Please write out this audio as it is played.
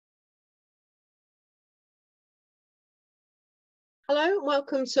Hello and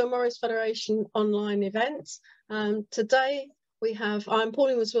welcome to a Morris Federation online event. Today I'm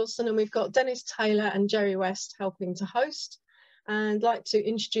Pauline Wilson and we've got Dennis Taylor and Jerry West helping to host. And I'd like to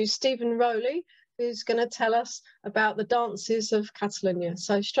introduce Stephen Rowley, who's going to tell us about the dances of Catalunya.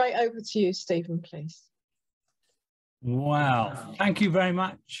 So straight over to you, Stephen, please. Wow, thank you very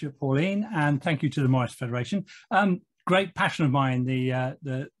much, Pauline, and thank you to the Morris Federation. Great passion of mine,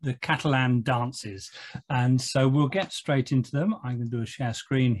 the Catalan dances, and so we'll get straight into them. I'm going to do a share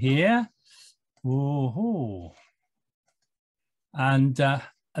screen here. Whoa. And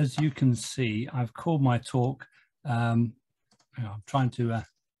as you can see, I've called my talk. I'm trying to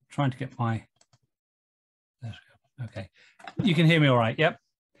get my. There we go. Okay, you can hear me all right. Yep.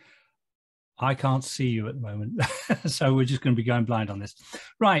 I can't see you at the moment, so we're just going to be going blind on this.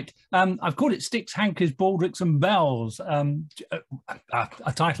 Right, I've called it Sticks, Hankies, Baldricks and Bells,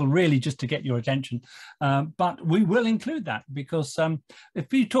 a title really just to get your attention, but we will include that because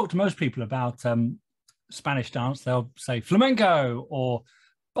if you talk to most people about Spanish dance, they'll say flamenco or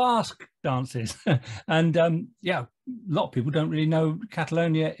Basque dances, and yeah, a lot of people don't really know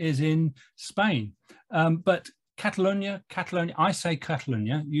Catalonia is in Spain, but Catalunya, I say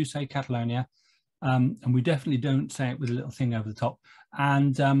Catalunya, you say Catalonia, and we definitely don't say it with a little thing over the top.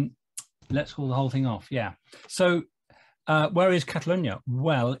 And let's call the whole thing off, yeah. So where is Catalunya?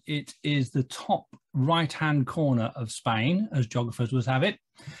 Well, it is the top right-hand corner of Spain, as geographers would have it.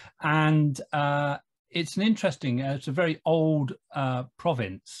 And it's an interesting, it's a very old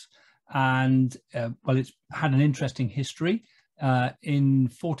province. And well, it's had an interesting history. In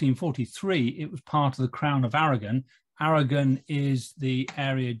 1443, it was part of the Crown of Aragon. Aragon is the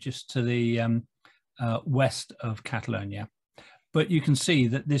area just to the west of Catalonia. But you can see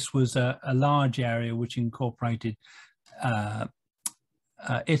that this was a large area which incorporated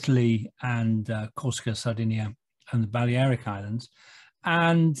Italy and Corsica, Sardinia, and the Balearic Islands.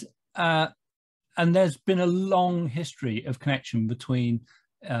 And there's been a long history of connection between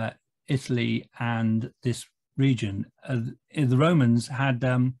Italy and this region. The Romans had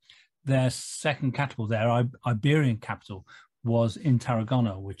their second capital, their Iberian capital was in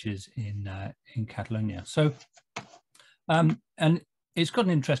Tarragona, which is in Catalonia. So and it's got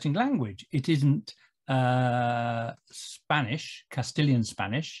an interesting language. It isn't Spanish, Castilian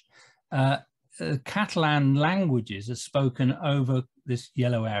Spanish. Catalan languages are spoken over this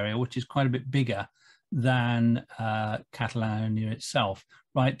yellow area, which is quite a bit bigger than Catalonia itself,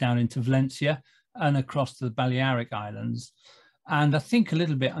 right down into Valencia and across the Balearic Islands, and I think a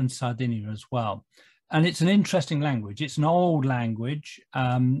little bit on Sardinia as well. And it's an interesting language. It's an old language,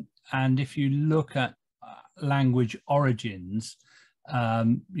 and if you look at language origins,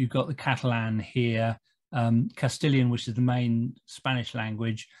 you've got the Catalan here, Castilian, which is the main Spanish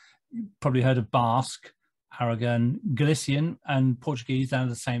language. You've probably heard of Basque, Aragon, Galician, and Portuguese, they're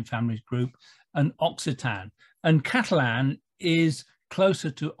the same family group, and Occitan. And Catalan is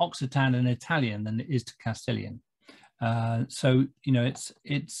closer to Occitan and Italian than it is to Castilian. So, you know,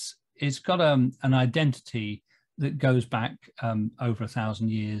 it's got an identity that goes back over 1,000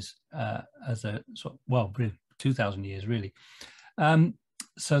 years as a sort of, well, 2,000 years really.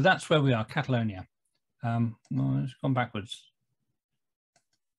 So that's where we are, Catalonia. Well, it's gone backwards.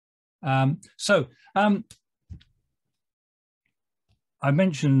 I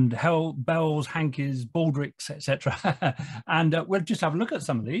mentioned bells, hankies, baldricks, etc. And we'll just have a look at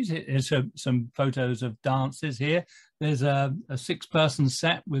some of these. Here's some photos of dances here. There's a 6-person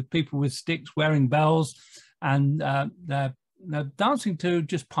set with people with sticks wearing bells, and they're dancing to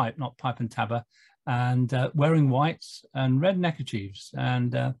just pipe, not pipe and tabor, and wearing whites and red neckerchiefs.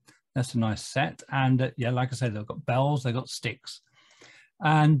 And that's a nice set. And yeah, like I said, they've got bells, they've got sticks.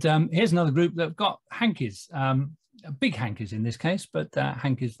 And here's another group that have got hankies. Big hankies in this case, but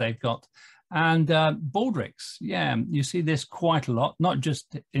hankies they've got, and baldricks. Yeah, you see this quite a lot, not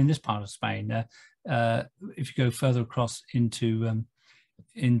just in this part of Spain. If you go further across into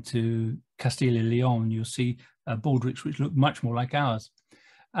Castilla y Leon, you'll see baldricks which look much more like ours.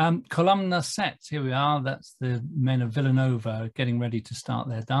 Columnar sets, here we are. That's the men of Villanova getting ready to start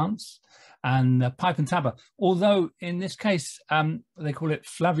their dance, and pipe and tabor. Although in this case they call it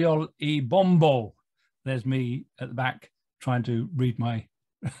flaviol y bombo. There's me at the back trying to read my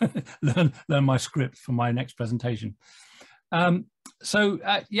learn my script for my next presentation. Yeah,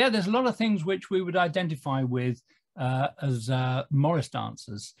 there's a lot of things which we would identify with as Morris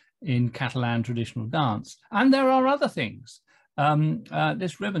dancers in Catalan traditional dance, and there are other things.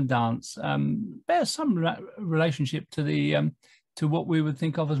 This ribbon dance bears some relationship to the to what we would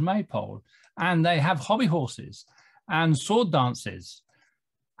think of as maypole, and they have hobby horses and sword dances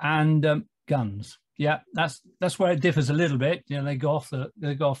and guns. Yeah, that's where it differs a little bit. You know, they go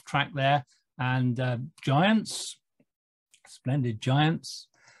off track there, and giants, splendid giants,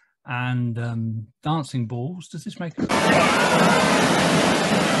 and dancing balls. Does this make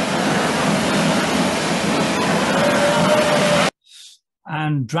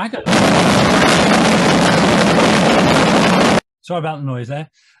and dragons? Sorry about the noise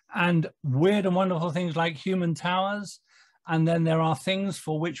there. And weird and wonderful things like human towers. And then there are things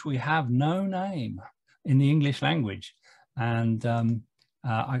for which we have no name in the English language. And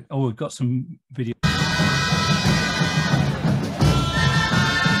we've got some video.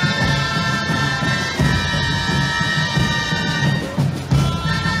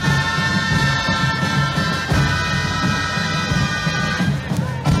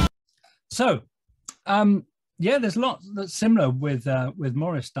 So, yeah, there's lots that's similar with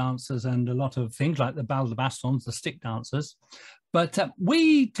Morris dancers and a lot of things like the bal de bastons, the stick dancers. But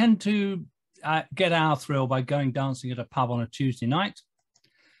we tend to get our thrill by going dancing at a pub on a Tuesday night,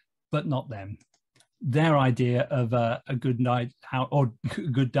 but not them. Their idea of a good night out or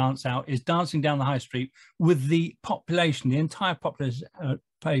good dance out is dancing down the high street with the population, the entire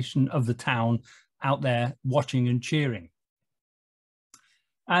population of the town out there watching and cheering.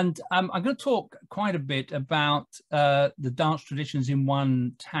 And I'm going to talk quite a bit about the dance traditions in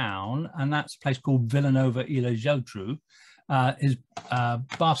one town, and that's a place called Vilanova i la Geltrú. Is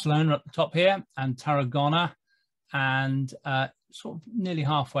Barcelona at the top here, and Tarragona, and sort of nearly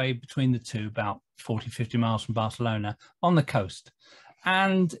halfway between the two, about 40, 50 miles from Barcelona on the coast.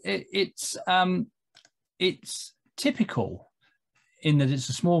 And it's typical in that it's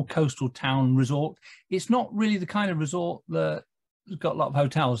a small coastal town resort. It's not really the kind of resort that has got a lot of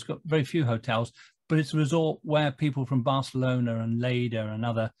hotels, got very few hotels, but it's a resort where people from Barcelona and Lleida and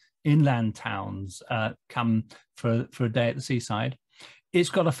other inland towns come for a day at the seaside. It's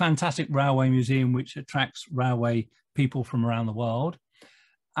got a fantastic railway museum which attracts railway people from around the world.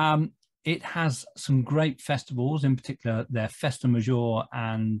 It has some great festivals, in particular their Festa Major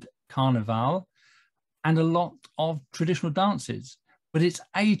and Carnival, and a lot of traditional dances, but it's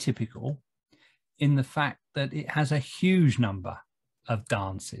atypical in the fact that it has a huge number of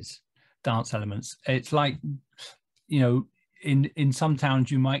dance elements. It's like, you know, in some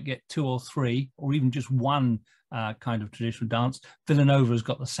towns you might get 2 or 3 or even just one kind of traditional dance. Villanova has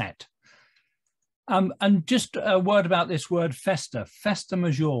got the set. And just a word about this word festa. Festa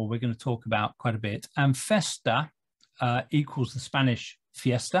Major we're going to talk about quite a bit. And festa equals the Spanish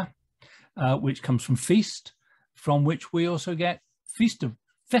fiesta, which comes from feast, from which we also get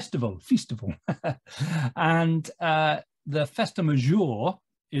festival. And the Festa Major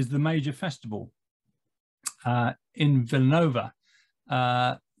is the major festival in Vilanova.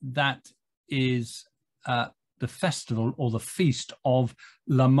 That is the festival or the feast of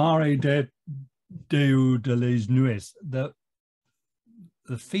La Mare de Déu de les Nuits, the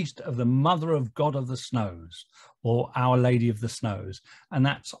feast of the Mother of God of the Snows, or Our Lady of the Snows, and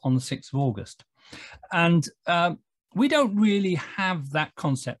that's on the 6th of August. And we don't really have that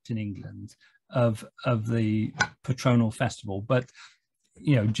concept in England of the patronal festival, but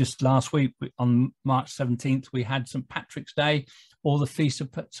you know, just last week on March 17th we had St. Patrick's Day, or the Feast of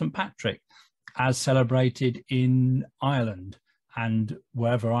St. Patrick, as celebrated in Ireland and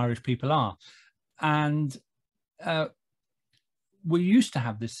wherever Irish people are. And we used to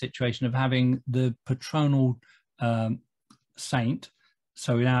have this situation of having the patronal saint.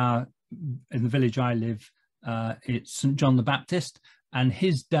 So in the village I live, it's St. John the Baptist, and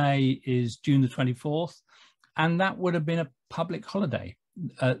his day is June the 24th, and that would have been a public holiday.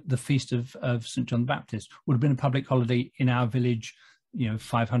 The feast of St. John the Baptist would have been a public holiday in our village, you know,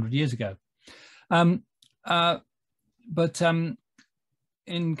 500 years ago. But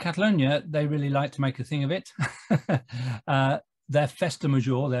in Catalonia, they really like to make a thing of it. Their Festa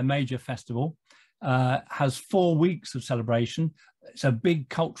Major, their major festival, has 4 weeks of celebration. It's a big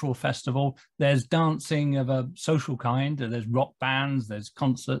cultural festival. There's dancing of a social kind. There's rock bands, there's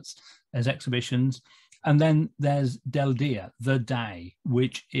concerts, there's exhibitions. And then there's Del Dia, the day,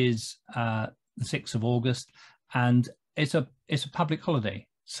 which is the 6th of August. And it's a public holiday.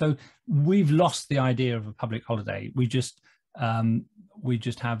 So we've lost the idea of a public holiday. We just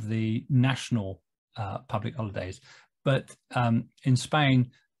have the national public holidays. But in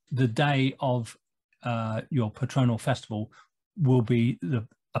Spain, the day of your patronal festival will be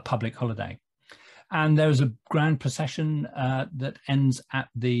a public holiday. And there's a grand procession that ends at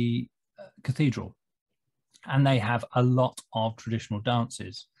the cathedral. And they have a lot of traditional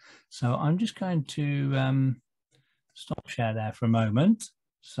dances. So I'm just going to stop share there for a moment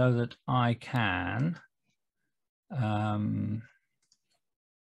so that I can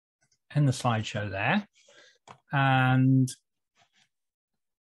end the slideshow there and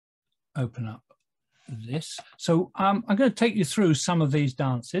open up this. So I'm going to take you through some of these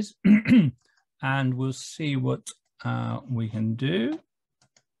dances and we'll see what we can do.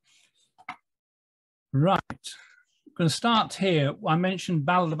 Right, I'm going to start here. I mentioned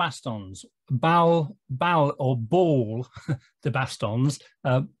bal de bastons, bal or ball de bastons.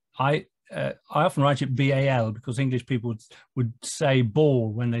 I often write it B-A-L because English people would say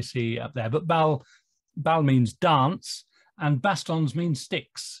ball when they see it up there, but bal means dance and bastons mean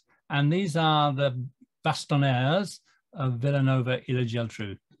sticks. And these are the bastoners of Vilanova i la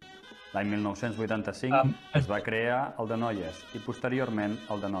Geltrú. L'any 1985 es va crear el de noies i posteriorment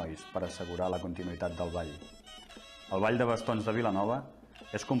el de nois per assegurar la continuïtat del ball. El ball de bastons de Vilanova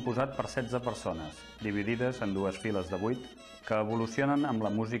és composat per 16 persones, dividides en dues files de 8, que evolucionen amb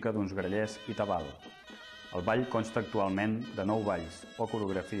la música d'uns grallers i tabal. El ball consta actualment de 9 balls o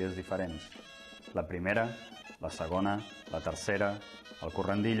coreografies diferents. La primera, la segona, la tercera, el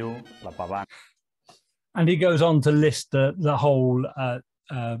corrandillo, la pavana. And he goes on to list the whole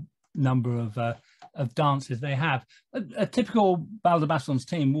number of dances they have. A typical bal de bastons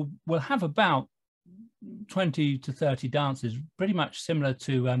team will have about 20 to 30 dances, pretty much similar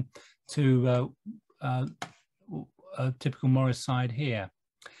to a typical Morris side here.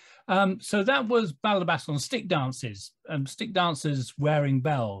 So that was bal de bastons, stick dances wearing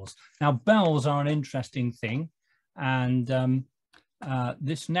bells. Now bells are an interesting thing, and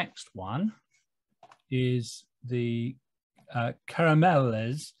this next one is the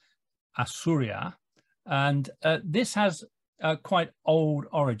Caramelles Asuria, and this has quite old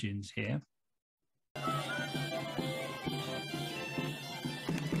origins here.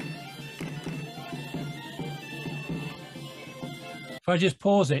 If I just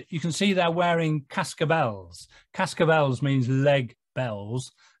pause it, you can see they're wearing cascabels. Cascabels means leg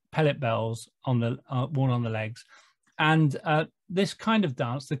bells, pellet bells on the worn on the legs, and this kind of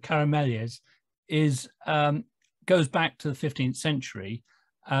dance, the Caramelles, is goes back to the 15th century.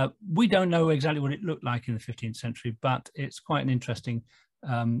 We don't know exactly what it looked like in the 15th century, but it's quite an interesting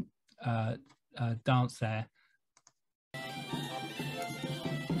dance there.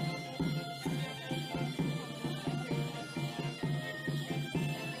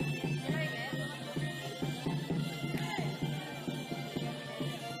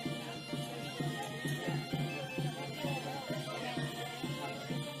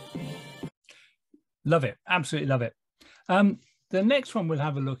 Love it, absolutely love it. The next one we'll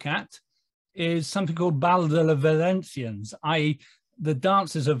have a look at is something called Bal de la Valencians, i.e. the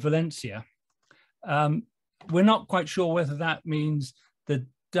dances of Valencia. We're not quite sure whether that means the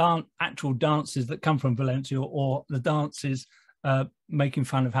actual dances that come from Valencia or the dances making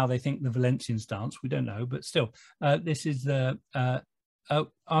fun of how they think the Valencians dance. We don't know, but still, this is the,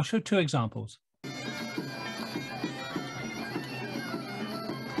 I'll show 2 examples.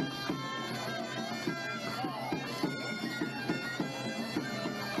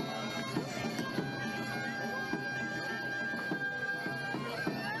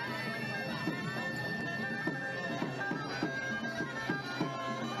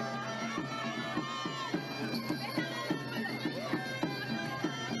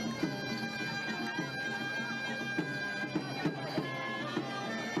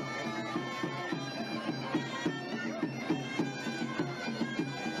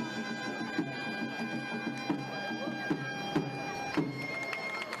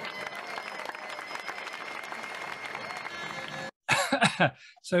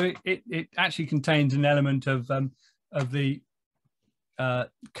 So it actually contains an element of the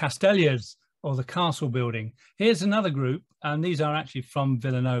castellers, or the castle building. Here's another group, and these are actually from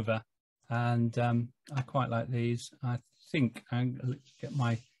Vilanova, and I quite like these. I think I'm going to get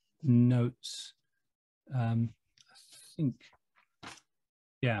my notes. I think,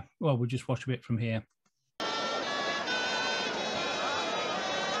 yeah, well, we'll just watch a bit from here.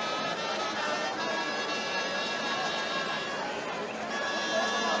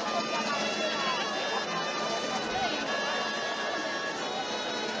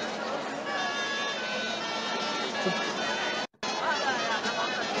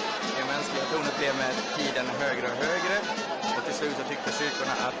 Blev med tiden högre och högre, och till slut så tyckte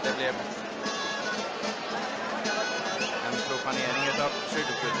kyrkorna att det blev en profanering av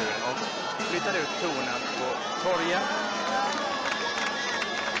kyrkokulturen och flyttade ut tonen på torgen.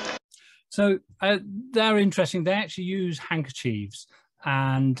 So they're interesting. They actually use handkerchiefs,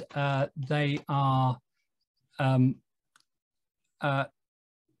 and they are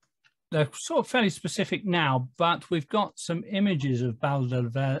they're sort of fairly specific now, but we've got some images of Bal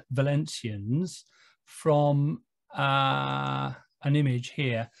de Valencians from an image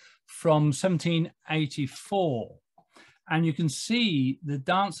here from 1784. And you can see the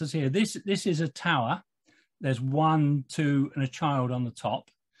dancers here. This is a tower. There's 1, 2, and a child on the top.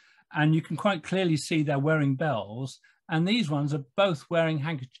 And you can quite clearly see they're wearing bells. And these ones are both carrying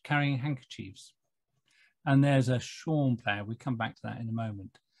handkerchiefs. And there's a shawm player. We come back to that in a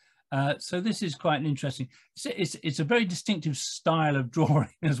moment. So this is quite an interesting. It's a very distinctive style of drawing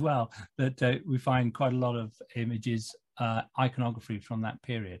as well, that we find quite a lot of images, iconography from that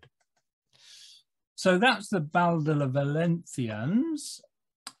period. So that's the Bal de la Valencians.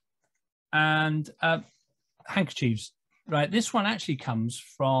 And handkerchiefs, right? This one actually comes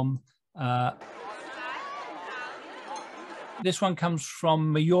from Mallorca,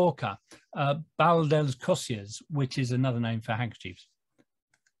 Bal dels Cossiers, which is another name for handkerchiefs.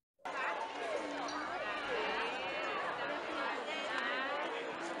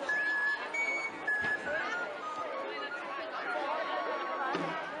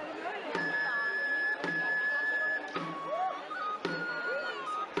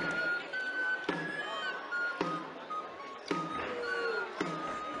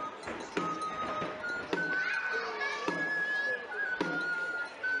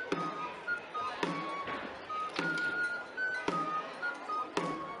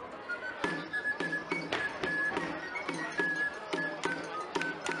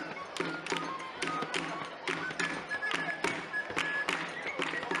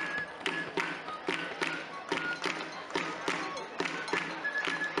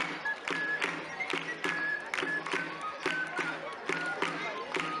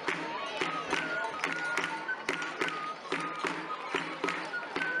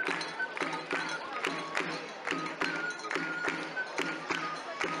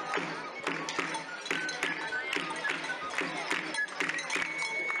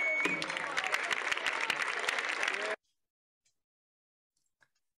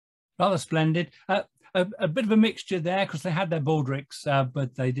 Rather splendid. A bit of a mixture there because they had their baldricks,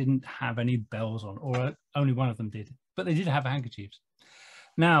 but they didn't have any bells on, or only one of them did. But they did have handkerchiefs.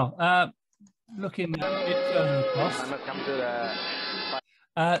 Now, looking a bit further across,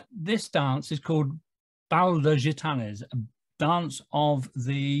 this dance is called Bal de Gitanes, a dance of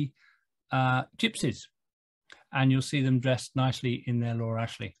the gypsies. And you'll see them dressed nicely in their Laura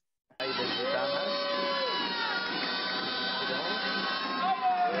Ashley.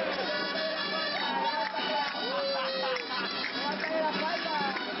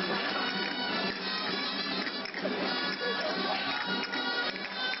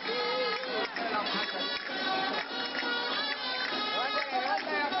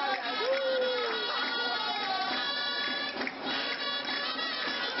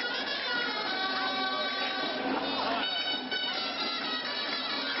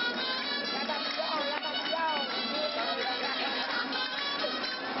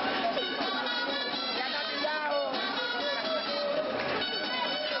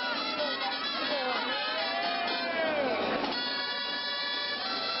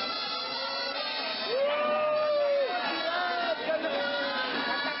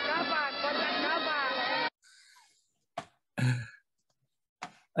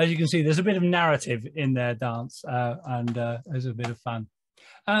 As you can see, there's a bit of narrative in their dance, and there's a bit of fun.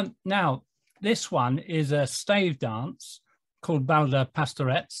 Now, this one is a stave dance called Bal de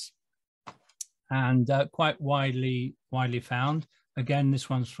Pastorets, and quite widely found. Again,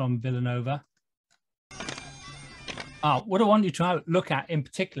 this one's from Villanova. What I want you to look at in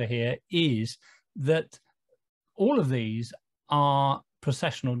particular here is that all of these are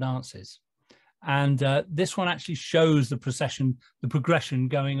processional dances. And this one actually shows the procession, the progression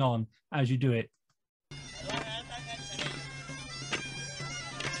going on as you do it.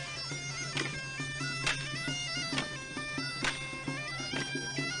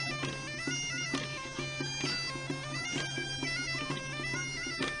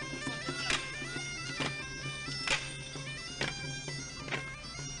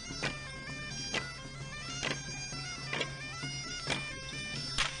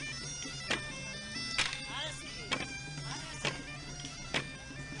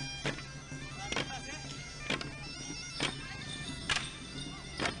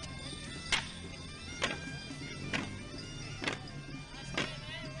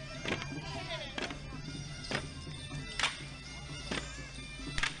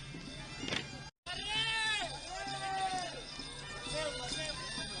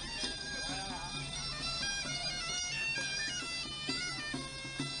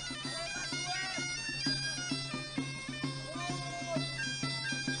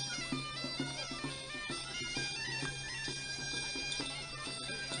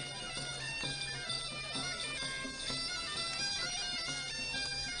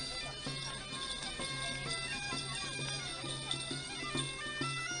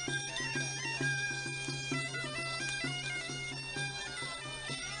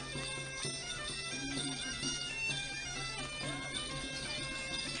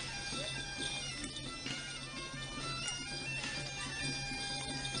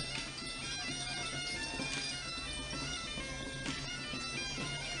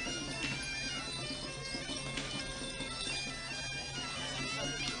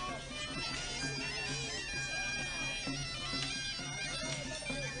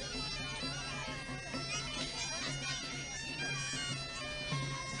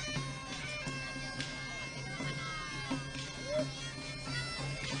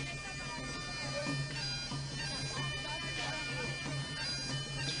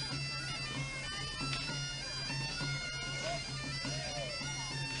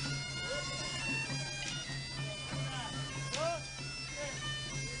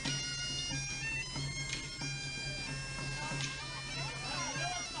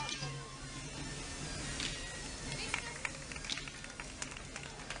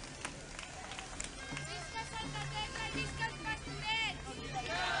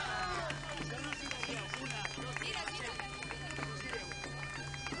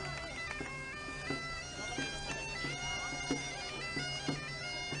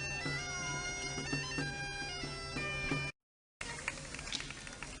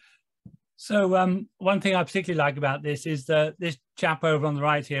 So one thing I particularly like about this is that this chap over on the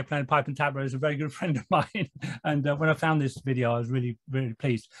right here playing pipe and tabor is a very good friend of mine. And when I found this video, I was really, really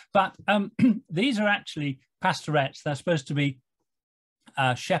pleased. But these are actually pastorettes. They're supposed to be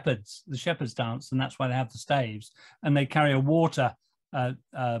shepherds, the shepherd's dance, and that's why they have the staves. And they carry a water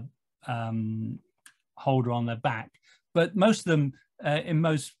holder on their back. But most of them, in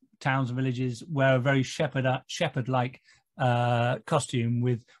most towns and villages, wear a very shepherd-like costume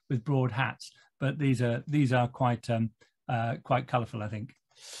with broad hats, but these are quite colourful, I think.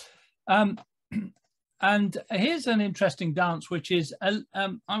 And here's an interesting dance, which is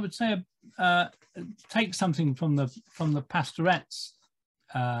I would say take something from the pastorettes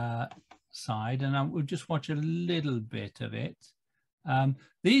side, and I will just watch a little bit of it.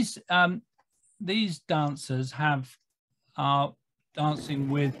 These dancers are dancing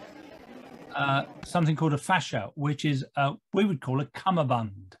with something called a fascia, which is we would call a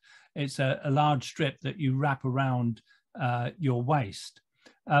cummerbund. It's a large strip that you wrap around your waist,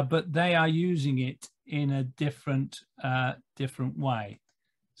 but they are using it in a different way.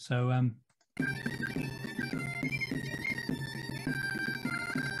 So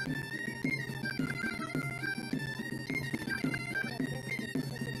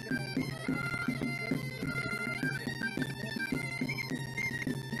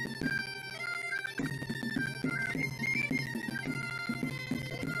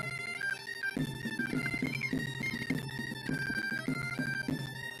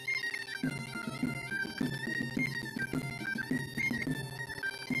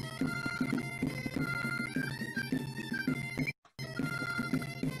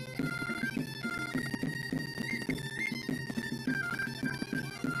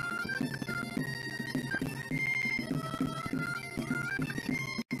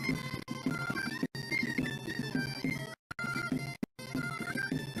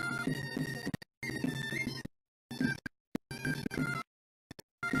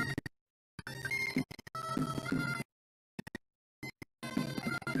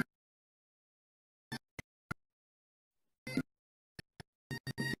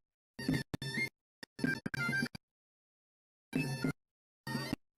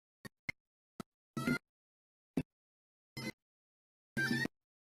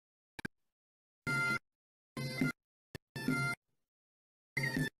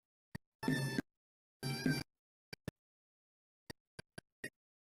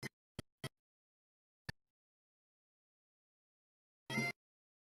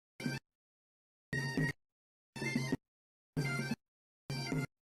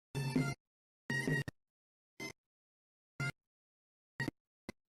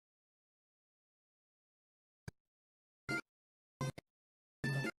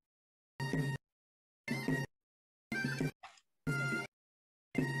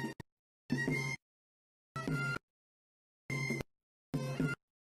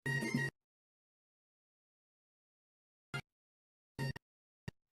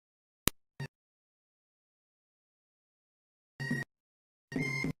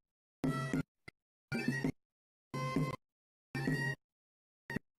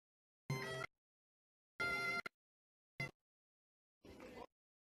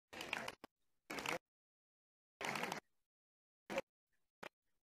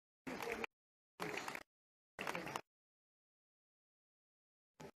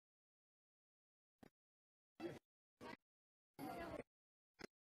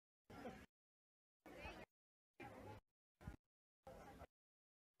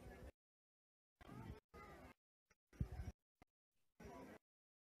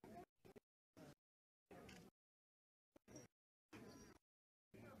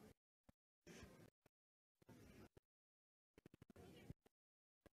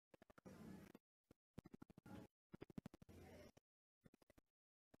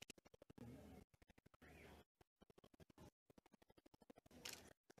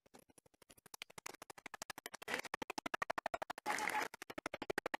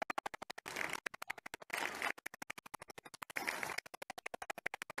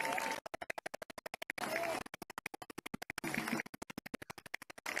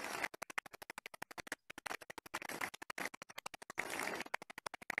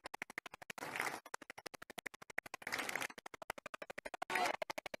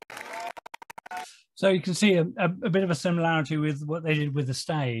So you can see a bit of a similarity with what they did with the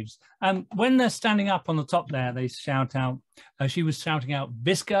staves. When they're standing up on the top there, they shout out, she was shouting out,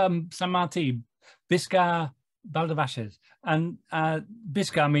 Visca Samati, Visca Baldricks. And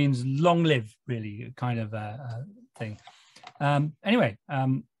Visca means long live, really, kind of thing. Anyway.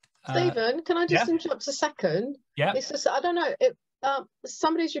 Stephen, can I just interrupt a second? Yeah. It's just, I don't know,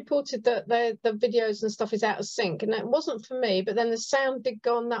 somebody's reported that the videos and stuff is out of sync, and it wasn't for me, but then the sound did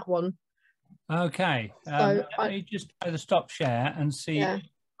go on that one. Okay, So let me just play the stop share and see Yeah. if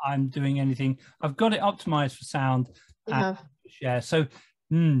I'm doing anything. I've got it optimized for sound You and have. share. So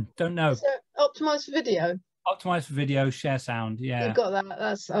don't know. Is it optimized for video? Optimized for video, share sound. Yeah, You've got that.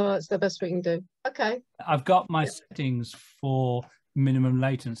 That's the best we can do. Okay. I've got my settings for minimum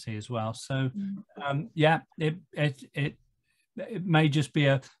latency as well. So yeah, it may just be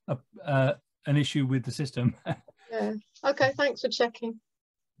an issue with the system. Yeah. Okay. Thanks for checking.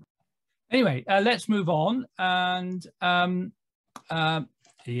 Anyway, let's move on. And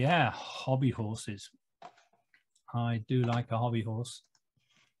yeah, hobby horses. I do like a hobby horse.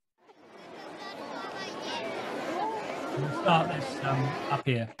 We'll start this up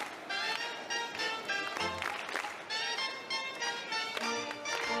here.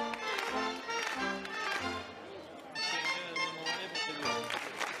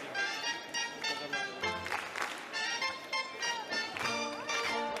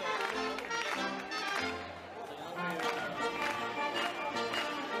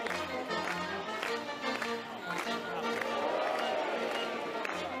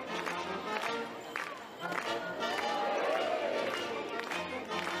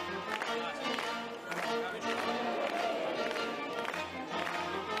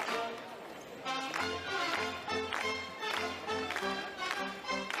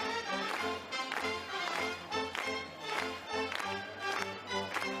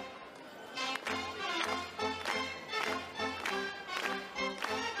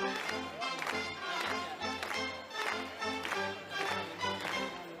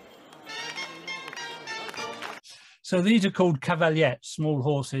 So these are called cavaliettes, small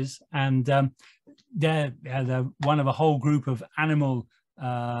horses, and they're one of a whole group of animal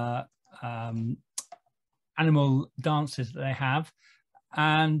dances that they have,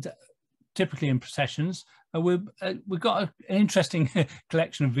 and typically in processions. We've got an interesting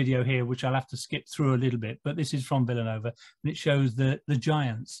collection of video here, which I'll have to skip through a little bit, but this is from Villanova, and it shows the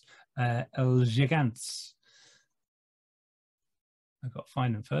giants, Els Gegants. I've got to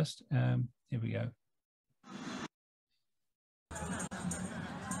find them first. Here we go.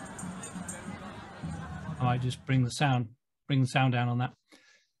 I just bring the sound down on that.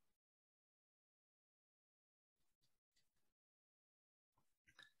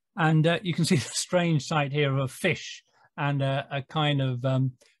 And you can see the strange sight here of a fish and a kind of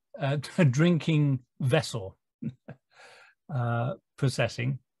a drinking vessel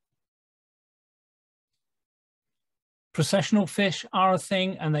processing. Processional fish are a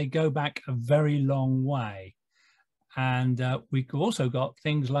thing, and they go back a very long way. And we've also got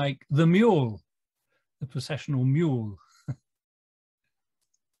things like the mule, the processional mule.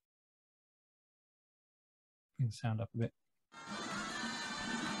 Bring the sound up a bit.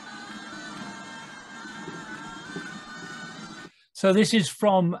 So this is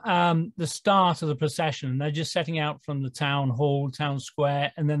from the start of the procession. They're just setting out from the town hall, town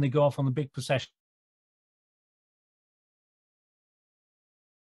square, and then they go off on the big procession.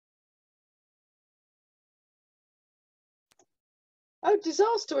 Oh,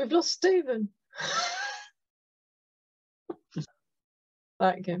 disaster. We've lost Stephen.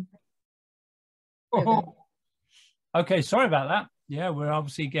 Back again. Oh. Okay, sorry about that. Yeah, we're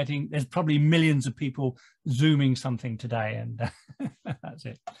obviously getting, there's probably millions of people zooming something today, and that's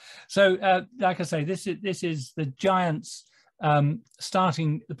it. So like I say, this is the giants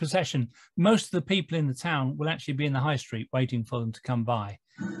starting the procession. Most of the people in the town will actually be in the high street waiting for them to come by.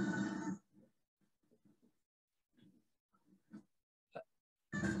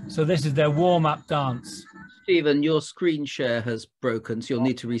 So this is their warm-up dance. Stephen, your screen share has broken, so you'll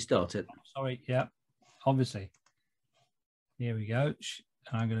need to restart it. Sorry, yeah, obviously. Here we go.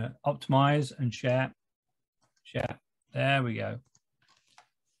 I'm going to optimize and share. Share. There we go.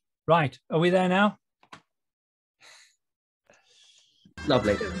 Right, are we there now?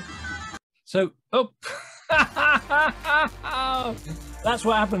 Lovely. So, oh, that's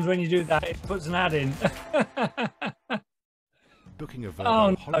what happens when you do that. It puts an ad in. Booking a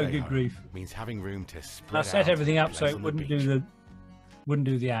Oh holiday no, good home grief. means having room to spread I set out everything up and so laze it on wouldn't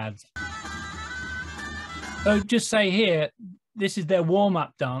beach. do the ads. So just say here, this is their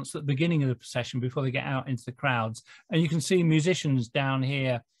warm-up dance at the beginning of the procession before they get out into the crowds. And you can see musicians down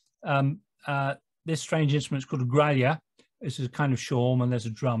here. This strange instrument is called a grallia. This is a kind of shawm, and there's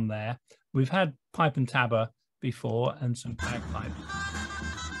a drum there. We've had pipe and tabor before, and some bagpipes.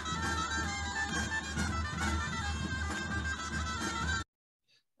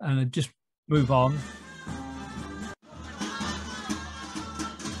 And just move on.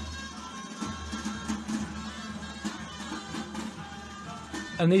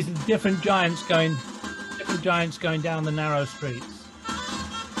 And these are different giants going down the narrow streets.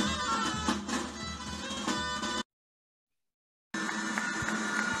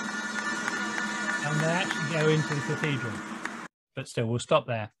 And they actually go into the cathedral. But still, we'll stop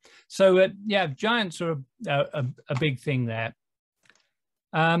there. So, yeah, giants are a big thing there.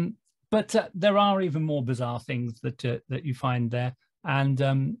 But there are even more bizarre things that you find there. And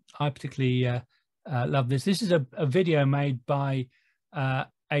I particularly love this. This is a video made by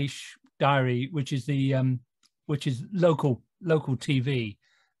Aish Diary, which is local TV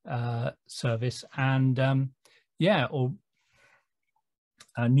service, and yeah, or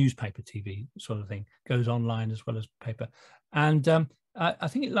newspaper TV sort of thing, goes online as well as paper. And I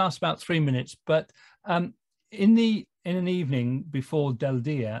think it lasts about 3 minutes. But in an evening before Del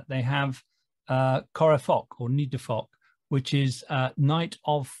Dia, they have Correfoc or Nid de Foc, which is Night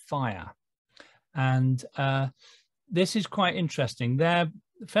of Fire. And this is quite interesting. Their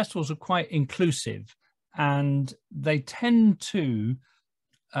festivals are quite inclusive, and they tend to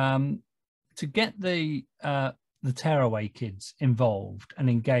get the tearaway kids involved and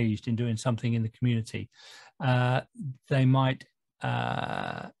engaged in doing something in the community. They might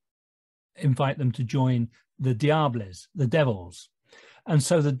invite them to join the diables, the devils. And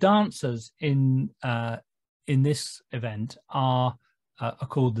so the dancers in this event are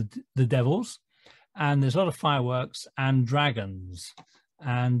called the devils, and there's a lot of fireworks and dragons,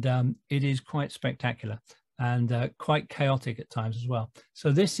 and it is quite spectacular and quite chaotic at times as well. So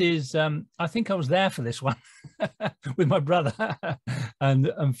this is, I think I was there for this one with my brother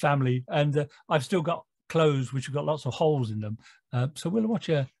and family, and I've still got clothes which have got lots of holes in them. So we'll watch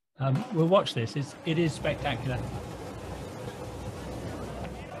this. It is spectacular.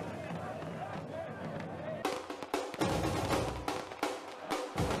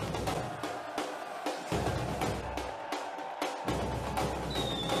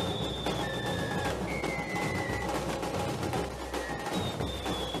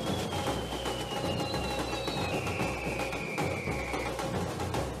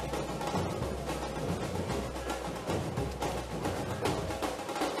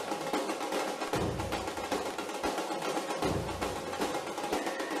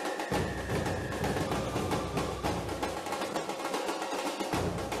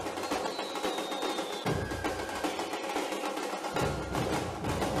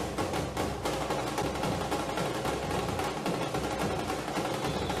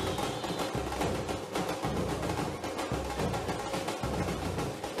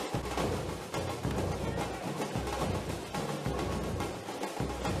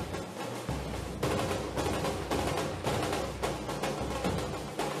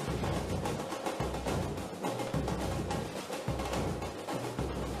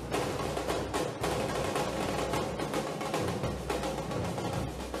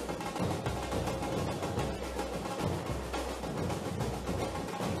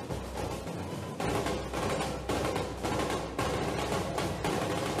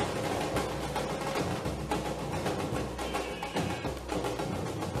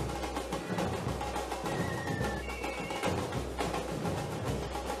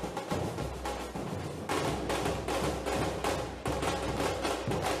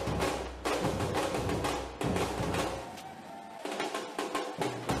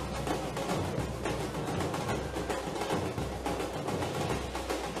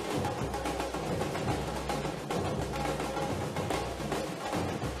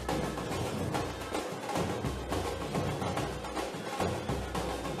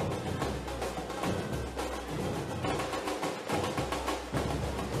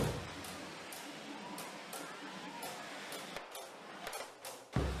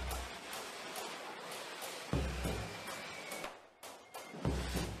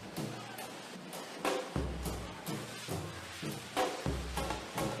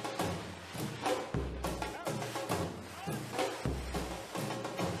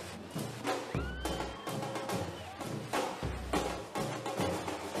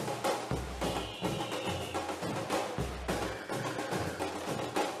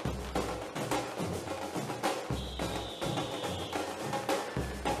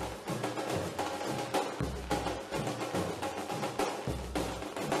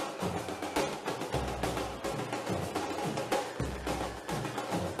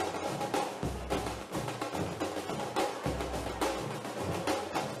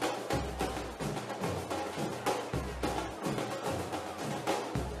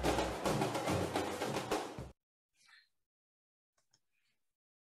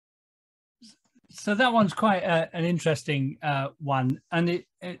 So that one's quite an interesting one, and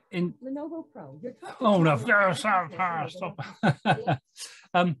in Lenovo Pro. Oh no! Stop.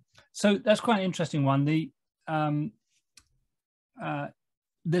 So that's quite an interesting one.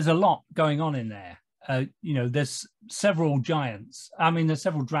 There's a lot going on in there. You know, there's several giants. I mean, there's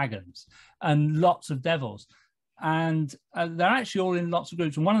several dragons and lots of devils, and they're actually all in lots of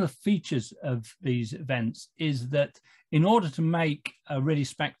groups. And one of the features of these events is that in order to make a really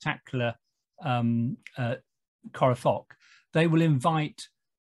spectacular Correfoc, they will invite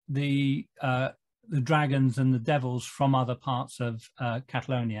the dragons and the devils from other parts of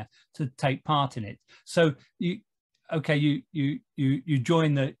Catalonia to take part in it. So you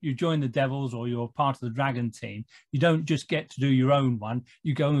join the devils, or you're part of the dragon team. You don't just get to do your own one.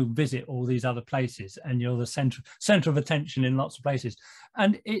 You go and visit all these other places, and you're the center of attention in lots of places.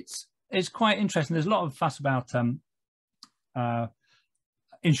 And it's quite interesting. There's a lot of fuss about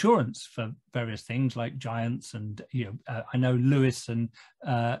insurance for various things like giants, and I know Lewis and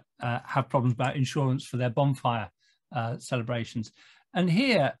have problems about insurance for their bonfire celebrations. And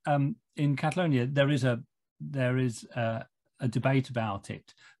here in Catalonia, there is a debate about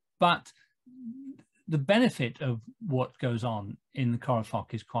it, but the benefit of what goes on in the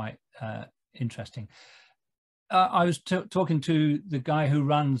Correfoc is quite interesting. I was talking to the guy who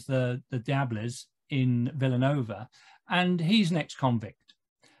runs the Diables in Villanova, and he's an ex-convict,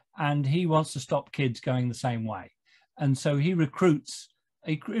 and he wants to stop kids going the same way, and so he recruits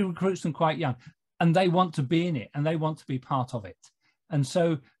them quite young, and they want to be in it, and they want to be part of it. And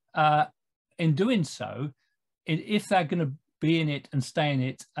so in doing so, if they're going to be in it and stay in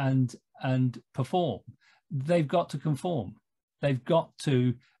it and perform, they've got to conform. They've got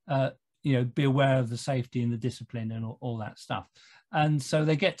to be aware of the safety and the discipline and all that stuff. And so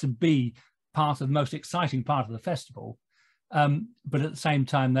they get to be part of the most exciting part of the festival, but at the same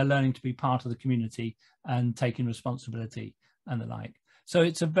time they're learning to be part of the community and taking responsibility and the like. So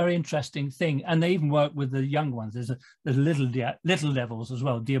it's a very interesting thing, and they even work with the young ones. There's little devils as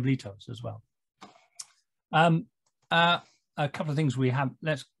well, diablitos as well. A couple of things we have.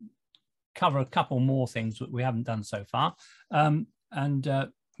 Let's cover a couple more things that we haven't done so far.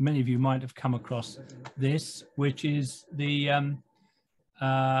 Many of you might have come across this, which is the.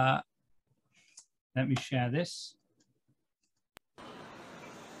 Let me share this.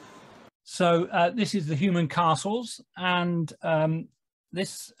 So this is the human castles, and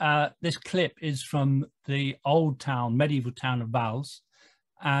this clip is from the old town, medieval town of Valls,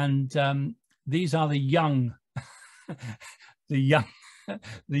 and these are the young, the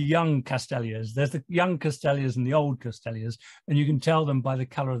young Castelliers. There's the young Castelliers and the old Castelliers, and you can tell them by the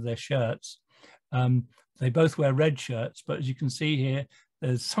colour of their shirts. They both wear red shirts, but as you can see here,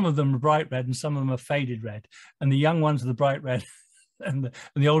 there's some of them are bright red and some of them are faded red, and the young ones are the bright red and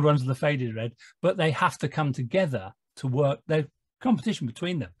the old ones are the faded red. But they have to come together to work. There's competition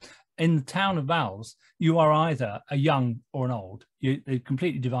between them. In the town of Valls, you are either a young or an old. They're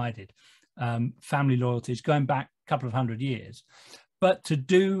completely divided. Family loyalties going back a couple of 100 years. But to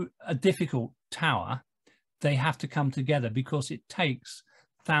do a difficult tower, they have to come together because it takes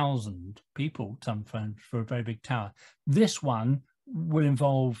 1,000 people for a very big tower. This one will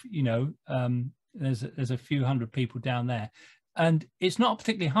involve, there's a few hundred people down there, and it's not a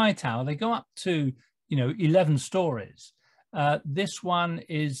particularly high tower. They go up to 11 stories. This one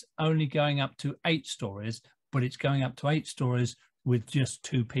is only going up to 8 stories, but it's going up to 8 stories with just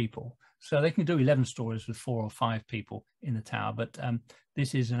 2 people. So they can do 11 stories with 4 or 5 people in the tower, but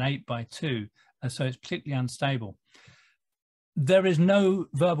this is an 8x2, so it's particularly unstable. There is no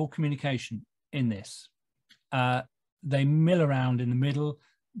verbal communication in this. They mill around in the middle.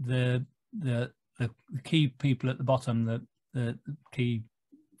 The key people at the bottom, the key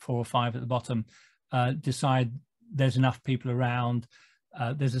 4 or 5 at the bottom, decide there's enough people around.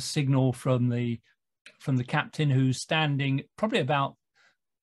 There's a signal from the captain, who's standing probably about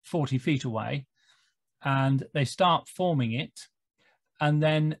 40 feet away, and they start forming it. And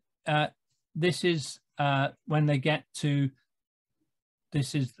then this is when they get to,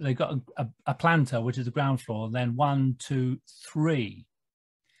 they've got a planter, which is the ground floor, then 1, 2, 3.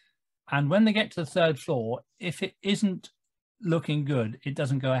 And when they get to the 3rd floor, if it isn't looking good, it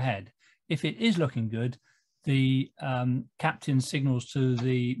doesn't go ahead. If it is looking good, the captain signals to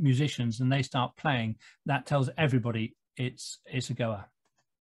the musicians and they start playing. That tells everybody it's a goer.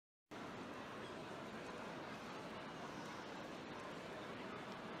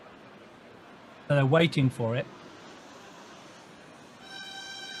 So they're waiting for it.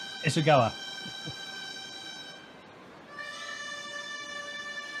 It's a goer.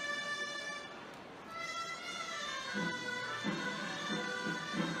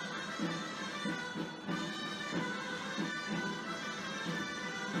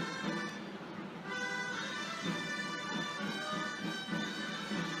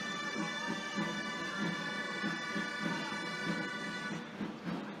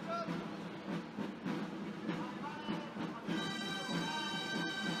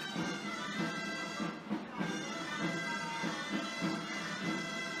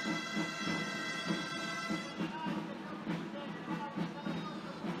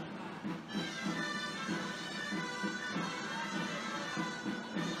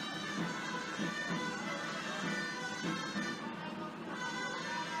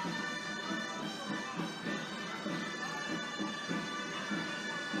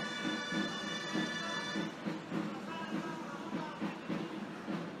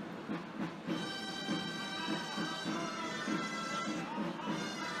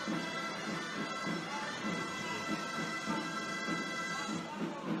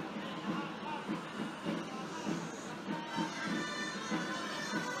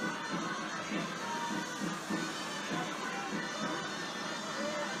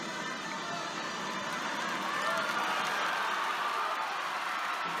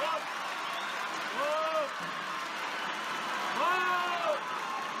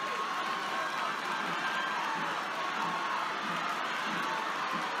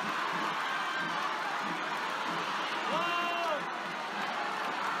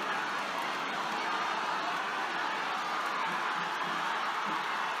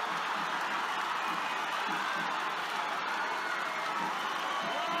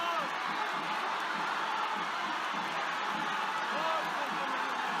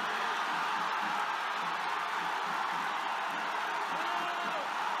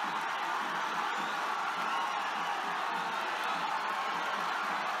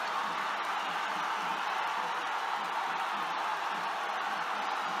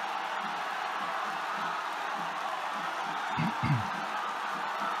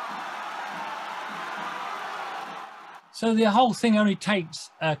 So the whole thing only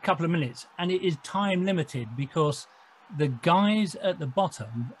takes a couple of minutes, and it is time limited because the guys at the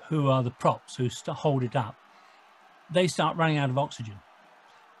bottom, who are the props who hold it up, they start running out of oxygen.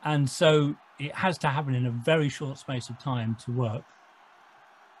 And so it has to happen in a very short space of time to work.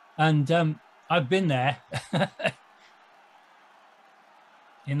 And I've been there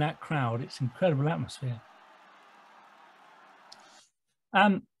in that crowd. It's incredible atmosphere.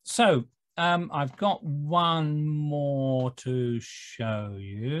 I've got one more to show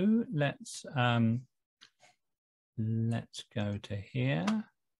you. Let's go to here.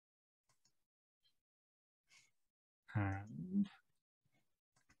 And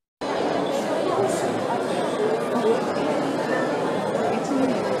so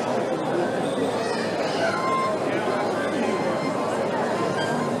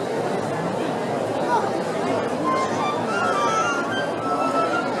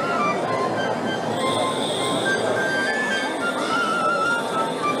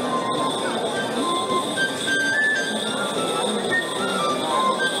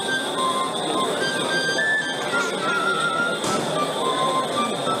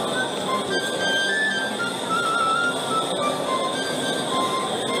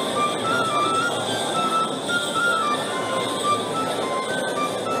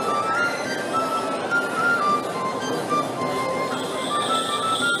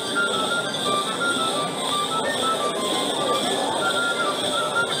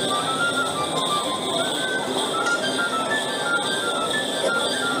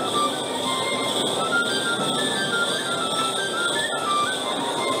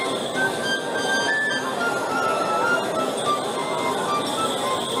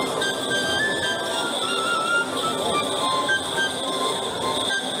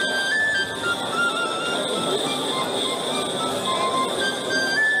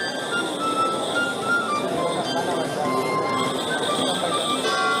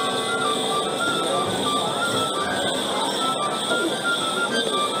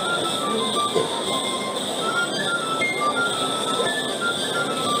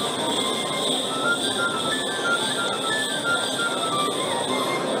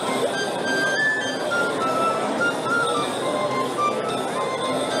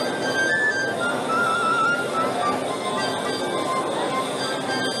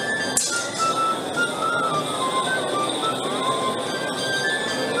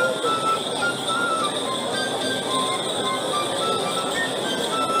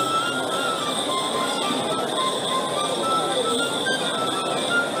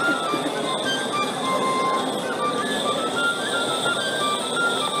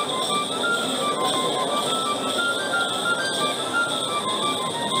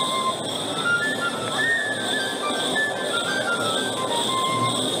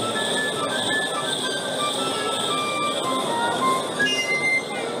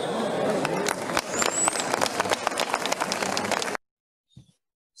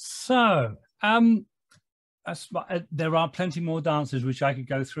there are plenty more dances which I could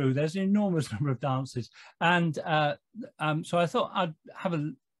go through. There's an enormous number of dances, and so I thought I'd have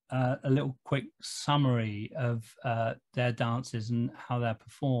a little quick summary of their dances and how they're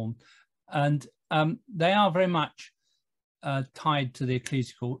performed. And they are very much tied to the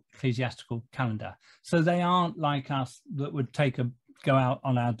ecclesiastical calendar. So they aren't like us that would go out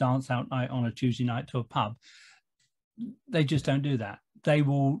on our dance out night on a Tuesday night to a pub. They just don't do that. They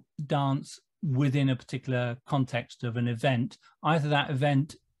will dance within a particular context of an event. Either that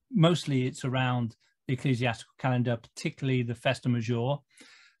event, mostly it's around the ecclesiastical calendar, particularly the Festa Major.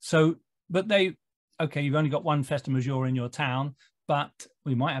 So, but you've only got one Festa Major in your town, but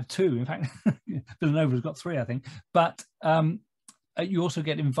we might have two. In fact, Villanova's got three, I think. But you also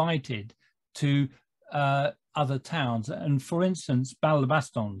get invited to other towns. And for instance,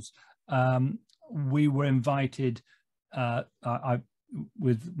 Baldricks, we were invited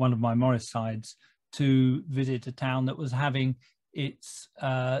with one of my Morris sides to visit a town that was having its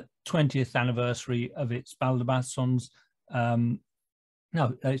 20th anniversary of its Baldricks.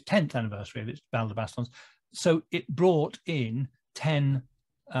 No, its 10th anniversary of its Baldricks. So it brought in 10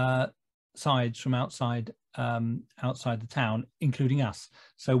 sides from outside the town, including us.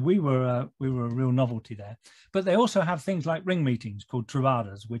 So we were a real novelty there. But they also have things like ring meetings called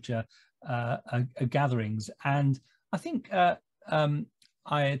trovadas, which are gatherings. And I think I've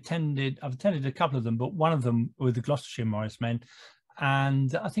attended a couple of them, but one of them with the Gloucestershire Morris men,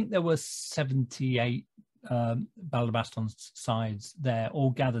 and I think there were 78 Baldricks sides there, all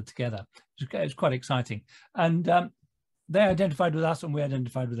gathered together. It was quite exciting, and they identified with us, and we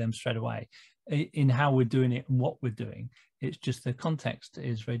identified with them straight away in how we're doing it and what we're doing. It's just the context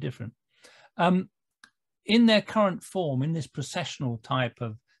is very different. In their current form, in this processional type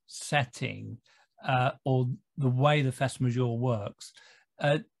of setting, or the way the Festa Major works,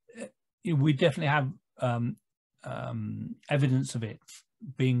 we definitely have evidence of it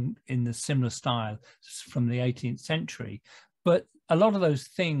being in the similar style from the 18th century. But a lot of those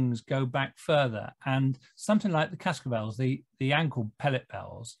things go back further, and something like the casca bells, the ankle pellet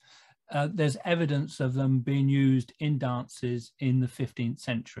bells, there's evidence of them being used in dances in the 15th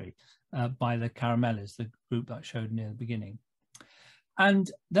century by the Caramellis, the group that I showed near the beginning.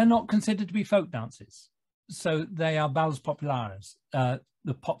 And they're not considered to be folk dances. So they are balls populares, the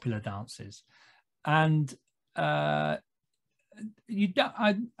popular dances. And I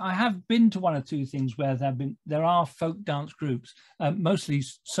have been to one or two things where there are folk dance groups, mostly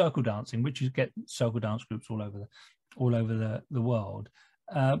circle dancing, which you get circle dance groups all over the world.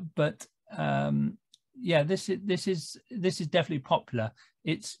 But yeah, this is definitely popular.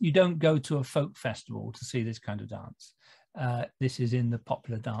 You don't go to a folk festival to see this kind of dance. This is in the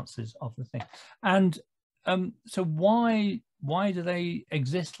popular dances of the thing. And so why do they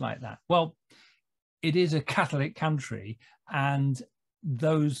exist like that? Well, it is a Catholic country, and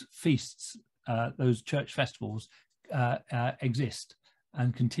those feasts, those church festivals exist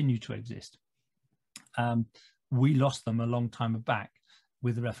and continue to exist. We lost them a long time back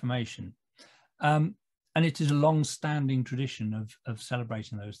with the Reformation. And it is a long-standing tradition of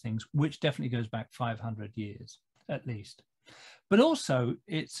celebrating those things, which definitely goes back 500 years at least. But also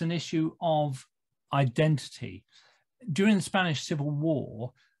it's an issue of identity. During the Spanish Civil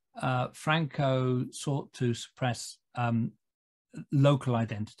War, Franco sought to suppress local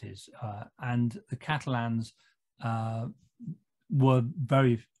identities, and the Catalans were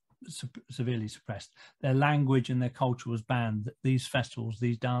very severely suppressed. Their language and their culture was banned. These festivals,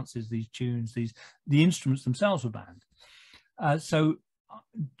 these dances, these tunes, the instruments themselves were banned. So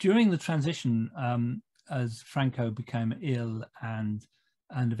during the transition, as Franco became ill and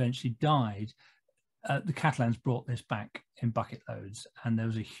eventually died, the Catalans brought this back in bucket loads, and there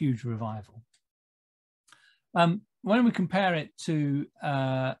was a huge revival. When we compare it to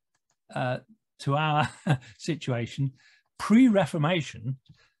our situation, pre-Reformation,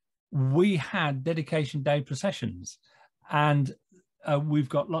 we had dedication day processions, and we've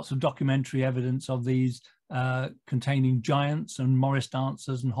got lots of documentary evidence of these containing giants and Morris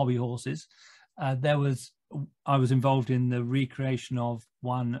dancers and hobby horses. I was involved in the recreation of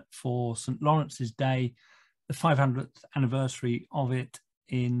one for St. Lawrence's Day, the 500th anniversary of it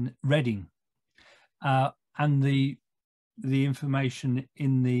in Reading. And the information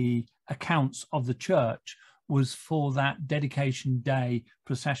in the accounts of the church was for that dedication day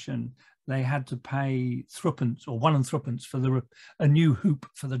procession. They had to pay threepence or 1 and threepence for a new hoop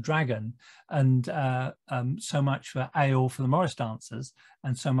for the dragon, and so much for ale for the Morris dancers,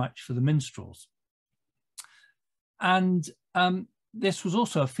 and so much for the minstrels. And this was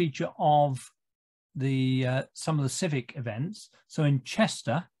also a feature of some of the civic events. So in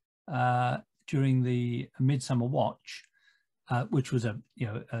Chester, during the Midsummer Watch, which was an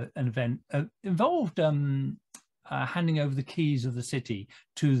event involved handing over the keys of the city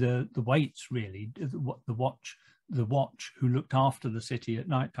to the waits, really, the watch who looked after the city at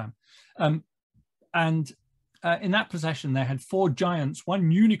nighttime. And in that procession, they had 4 giants,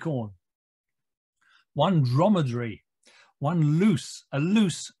 1 unicorn, 1 dromedary, 1 loose. A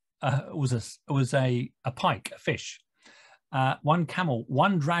loose was a pike, a fish. 1 camel,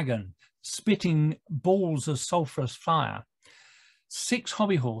 1 dragon, spitting balls of sulphurous fire, 6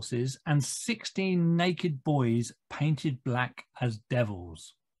 hobby horses, and 16 naked boys painted black as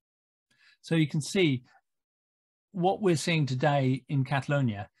devils. So you can see what we're seeing today in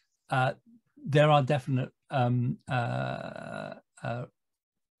Catalonia. There are definite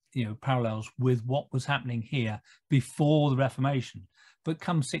parallels with what was happening here before the Reformation, but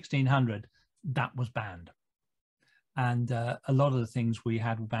come 1600, that was banned. And a lot of the things we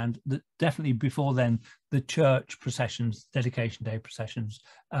had were banned. Definitely before then, the church processions, dedication day processions,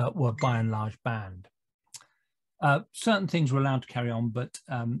 were by and large banned. Certain things were allowed to carry on, but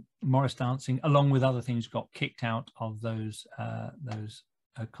Morris dancing, along with other things, got kicked out of those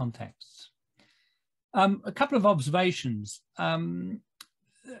contexts. A couple of observations.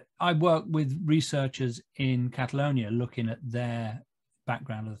 I work with researchers in Catalonia looking at their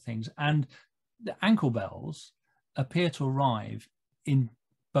background of things, and the ankle bells appear to arrive in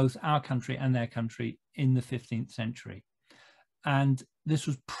both our country and their country in the 15th century. And this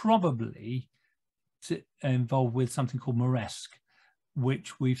was probably involved with something called Moresque,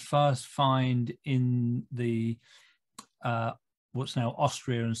 which we first find in the what's now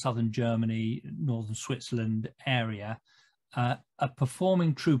Austria and southern Germany, northern Switzerland area, a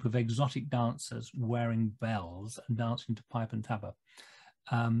performing troupe of exotic dancers wearing bells and dancing to pipe and tabor,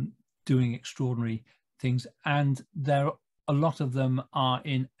 doing extraordinary things. And a lot of them are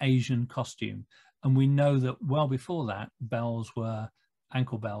in Asian costume. And we know that well before that,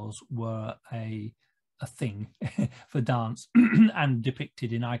 ankle bells were a thing for dance and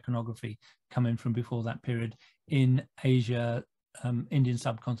depicted in iconography coming from before that period in Asia, Indian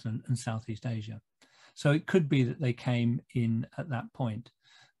subcontinent and Southeast Asia. So it could be that they came in at that point.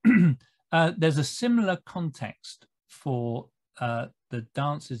 There's a similar context for the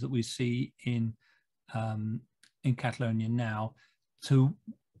dances that we see in Catalonia now to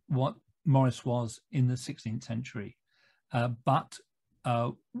what Morris was in the 16th century. But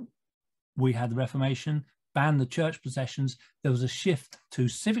we had the Reformation, banned the church processions. There was a shift to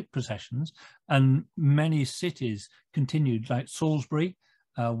civic processions, and many cities continued, like Salisbury,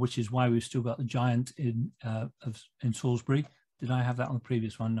 which is why we've still got the giant in Salisbury. Did I have that on the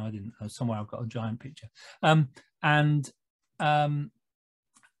previous one? No, I didn't. Somewhere I've got a giant picture. And the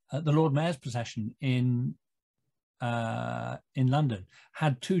Lord Mayor's procession in London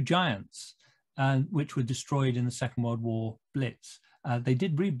had two giants, which were destroyed in the Second World War Blitz. They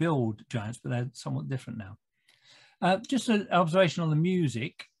did rebuild giants, but they're somewhat different now. Just an observation on the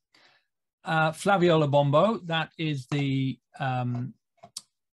music. Flaviola bombo, that is the pipe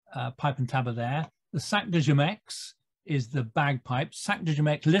and tabor there. The sac de jamex is the bagpipe. Sac de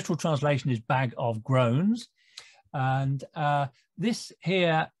jamex, literal translation, is bag of groans. And this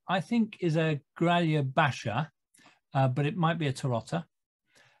here, I think, is a grallia basha, but it might be a tarotta.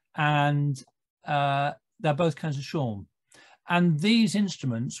 And they're both kinds of shawm. And these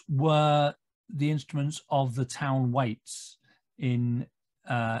instruments were the instruments of the town waits in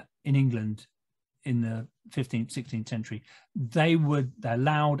England in the 15th, 16th century. They're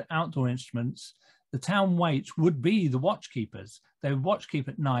loud outdoor instruments. The town waits would be the watchkeepers. They would watchkeep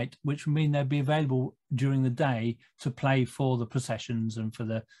at night, which would mean they'd be available during the day to play for the processions and for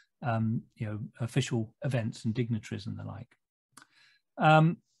the official events and dignitaries and the like.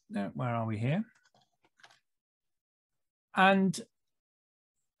 Where are we here? And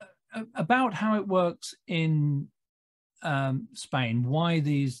about how it works in Spain, why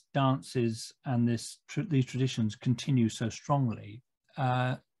these dances and these traditions continue so strongly.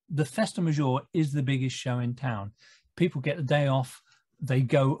 The Festa Major is the biggest show in town. People get the day off, they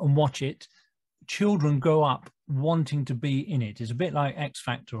go and watch it. Children grow up wanting to be in it. It's a bit like X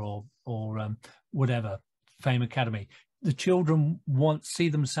Factor or whatever, Fame Academy. The children see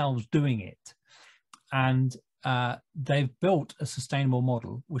themselves doing it, and they've built a sustainable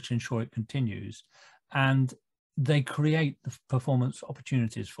model which ensure it continues, and they create the performance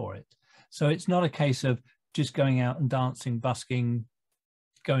opportunities for it. So it's not a case of just going out and dancing, busking,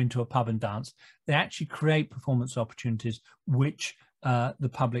 going to a pub and dance. They actually create performance opportunities which the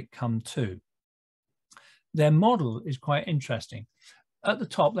public come to. Their model is quite interesting. At the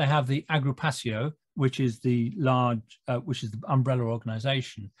top, they have the Agrupacio, which is the umbrella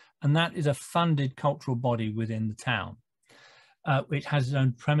organization, and that is a funded cultural body within the town. It has its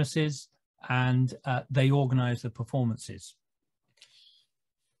own premises, and they organize the performances.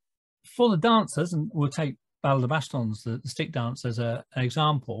 For the dancers, and we'll take Bal de Bastons, the stick dance, as an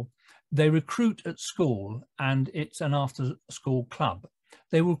example, they recruit at school, and it's an after-school club.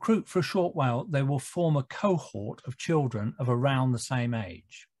 They will recruit for a short while. They will form a cohort of children of around the same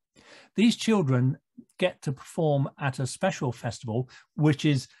age. These children get to perform at a special festival, which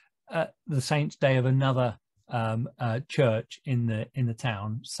is the Saint's Day of another church in the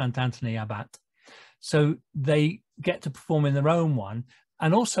town, Saint Anthony Abat. So they get to perform in their own one,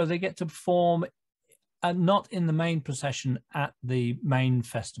 and also they get to perform not in the main procession at the main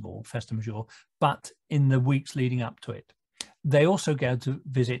festival, Festa Major, but in the weeks leading up to it. They also get to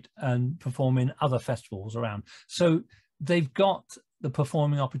visit and perform in other festivals around. So they've got the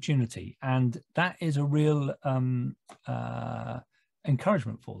performing opportunity, and that is a real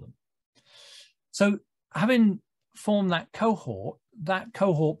encouragement for them. So having formed that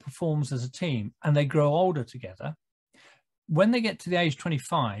cohort performs as a team, and they grow older together. When they get to the age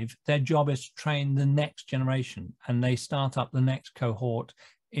 25, their job is to train the next generation, and they start up the next cohort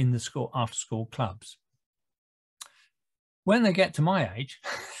in the after-school clubs. When they get to my age,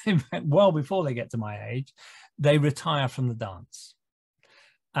 in fact, well before they get to my age, they retire from the dance.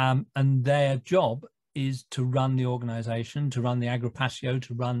 And their job is to run the organization, to run the Agrupacio,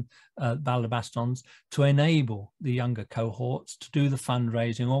 to run Bal de Bastons, to enable the younger cohorts to do the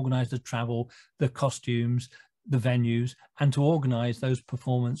fundraising, organize the travel, the costumes, the venues, and to organize those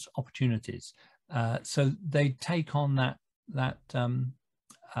performance opportunities. So they take on that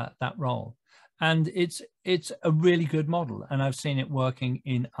role. and it's a really good model, and I've seen it working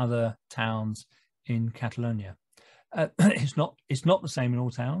in other towns in Catalonia. It's not the same in all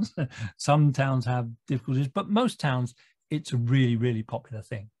towns. Some towns have difficulties, but most towns it's a really popular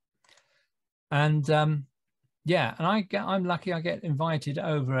thing. And yeah, and I'm lucky I get invited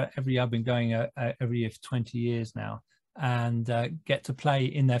over every year. I've been going every year for 20 years now, and get to play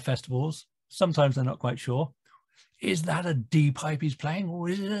in their festivals. Sometimes they're not quite sure, is that a D pipe he's playing or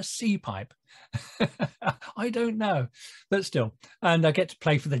is it a C pipe? I don't know, but still. And I get to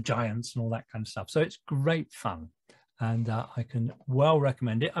play for the Giants and all that kind of stuff. So it's great fun, and I can well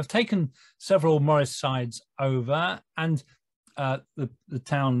recommend it. I've taken several Morris sides over, and the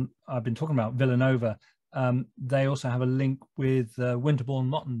town I've been talking about, Villanova, they also have a link with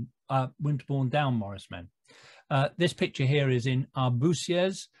Winterbourne Down Morris men. This picture here is in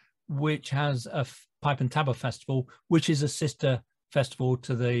Arbusiers, which has a Pipe and Tabor Festival, which is a sister festival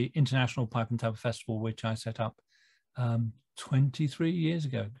to the International Pipe and Tabor Festival, which I set up 23 years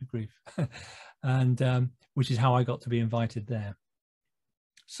ago, good grief, and which is how I got to be invited there.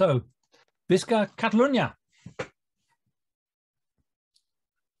 So, Visca, Catalunya.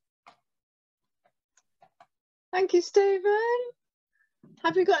 Thank you, Stephen.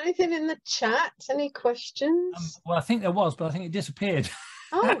 Have we got anything in the chat? Any questions? Well, I think there was, but I think it disappeared.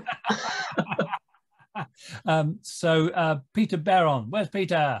 Oh. So Peter Barron, where's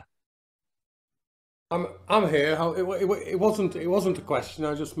Peter? I'm here. It wasn't a question.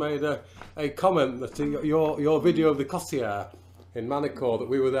 I just made a comment that your video of the Cossier in Manicourt, that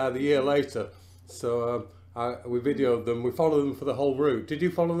we were there the year later. So we videoed them. We followed them for the whole route. Did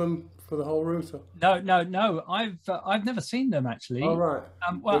you follow them for the whole route? Or? No. I've never seen them actually. Oh right.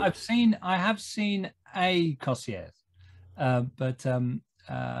 Well, I have seen a Cossier, but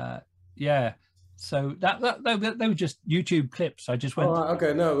yeah. So they were just YouTube clips. I just went. Oh, right,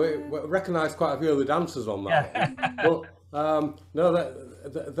 okay, no, we recognised quite a few of the dancers on that. Yeah. But no,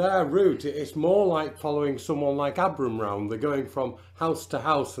 their route, it's more like following someone like Abram round. They're going from house to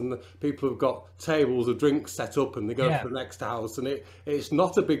house, and the people have got tables of drinks set up, and they go to the next house, and it's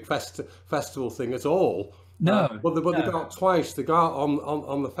not a big festival thing at all. No, but they go out twice. They go out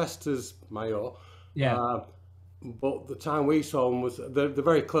on the Festas Mayor. Yeah. But the time we saw them was, they're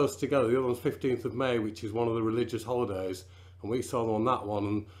very close together. The other one's 15th of May, which is one of the religious holidays, and we saw them on that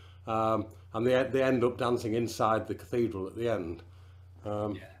one, and they end up dancing inside the cathedral at the end.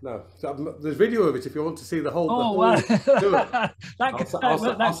 No, so there's video of it if you want to see the whole. I'll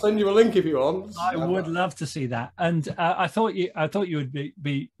send you a link if you want. I would love to see that, and I thought you would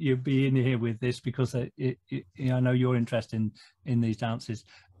you'd be in here with this because I know you're interested in these dances.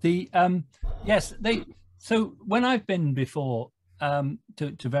 So when I've been before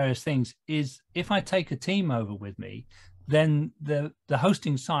to various things, is if I take a team over with me, then the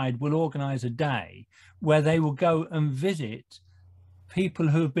hosting side will organise a day where they will go and visit people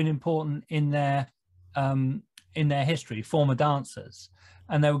who have been important in their history, former dancers,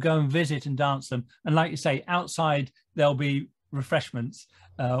 and they will go and visit and dance them. And like you say, outside there'll be refreshments,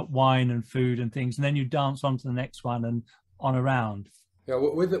 wine and food and things, and then you dance on to the next one and on around. Yeah,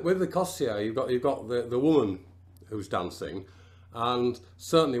 with the Cossier, you've got the woman who's dancing, and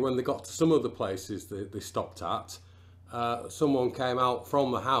certainly when they got to some of the places they stopped at, someone came out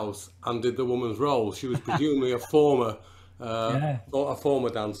from the house and did the woman's role. She was presumably a former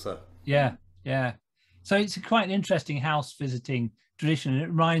dancer. Yeah. So it's quite an interesting house visiting tradition. It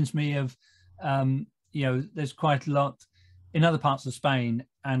reminds me of, there's quite a lot in other parts of Spain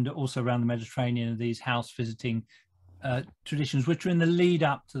and also around the Mediterranean of these house visiting traditions, which are in the lead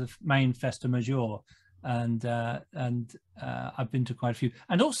up to the main Festa Major, and I've been to quite a few,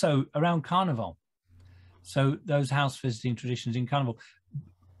 and also around Carnival. So those house visiting traditions in Carnival,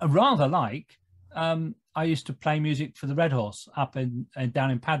 rather like I used to play music for the Red Horse up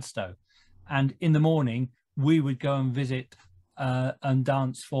down in Padstow, and in the morning we would go and visit and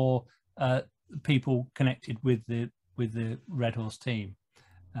dance for people connected with the Red Horse team.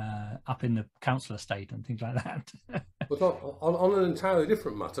 Up in the council estate and things like that. But on an entirely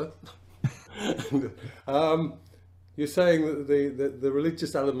different matter, you're saying that the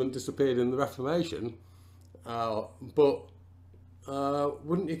religious element disappeared in the Reformation, but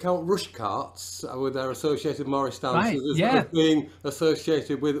wouldn't you count rush carts with their associated Morris dances as being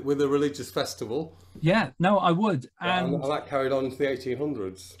associated with a religious festival? Yeah, no, I would. And that carried on into the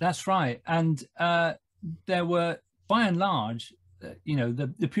 1800s. That's right. And there were, by and large,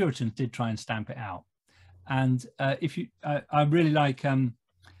 the Puritans did try and stamp it out, and I really like John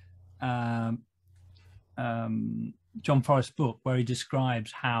Forrest's book where he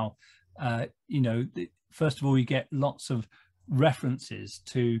describes how first of all you get lots of references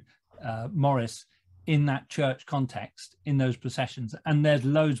to Morris in that church context, in those processions. And there's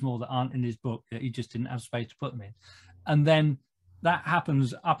loads more that aren't in his book that he just didn't have space to put them in. And then that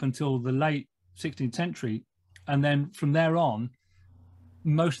happens up until the late 16th century. And then from there on,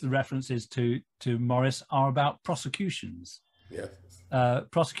 most of the references to Morris are about prosecutions. Yes.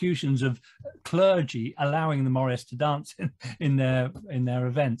 Prosecutions of clergy allowing the Morris to dance in their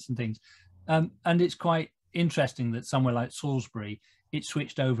events and things. And it's quite interesting that somewhere like Salisbury, it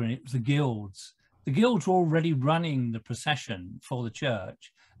switched over and it was the guilds. The guilds were already running the procession for the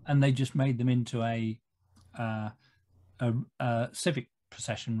church, and they just made them into a civic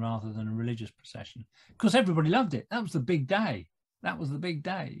procession rather than a religious procession, because everybody loved it. That was the big day. That was the big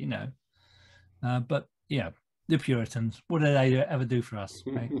day, you know. But yeah, the Puritans, what did they ever do for us?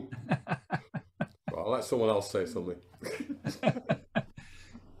 Right? Well, I'll let someone else say something.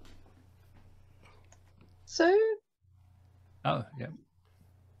 So, oh yeah.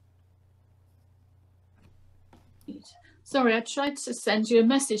 Sorry, I tried to send you a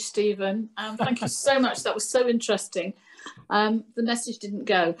message, Stephen. Thank you so much. That was so interesting. The message didn't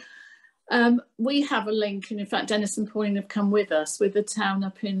go. We have a link, and in fact, Dennis and Pauline have come with us, with a town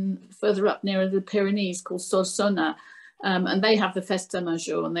further up near the Pyrenees called Solsona, and they have the Festa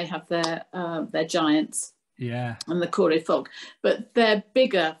Major, and they have their giants. Yeah. And the Corre Folk, but their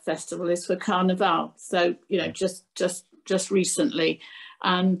bigger festival is for Carnival. So you know, just recently.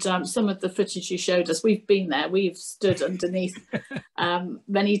 And some of the footage you showed us, we've been there, we've stood underneath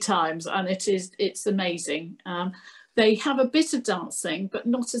many times, and it's amazing. They have a bit of dancing, but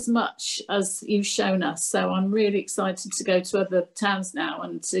not as much as you've shown us. So I'm really excited to go to other towns now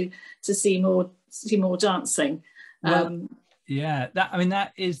and to see more dancing. Well, yeah,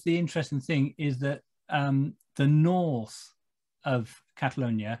 that is the interesting thing, is that the north of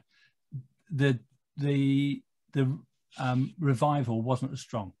Catalonia, the revival wasn't as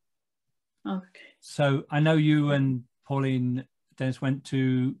strong. Okay. So I know you and Pauline, Dennis, went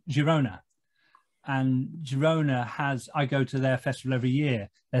to Girona, and Girona has, I go to their festival every year.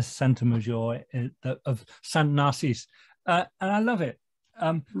 There's Santa Major of Sant Narcís, and I love it,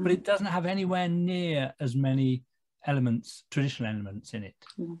 but it doesn't have anywhere near as many elements, traditional elements in it,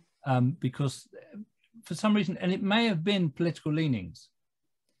 because for some reason, and it may have been political leanings,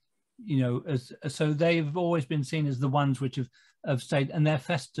 you know, so they've always been seen as the ones which have stayed, and their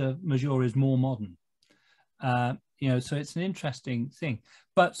Festa Major is more modern, you know, so it's an interesting thing.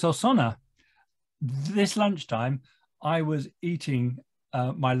 But Solsona, this lunchtime, I was eating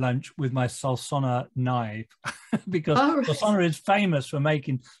my lunch with my Solsona knife because Solsona is famous for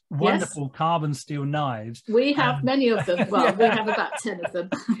making wonderful carbon steel knives. We have many of them. Well, we have about 10 of them.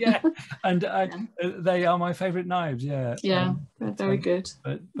 Yeah, and they are my favorite knives. Yeah, yeah, they're very good.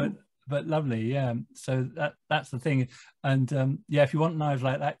 But lovely, yeah. So that's the thing, and yeah, if you want knives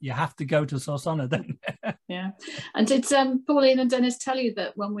like that, you have to go to Solsona, don't you? Yeah. And did Pauline and Dennis tell you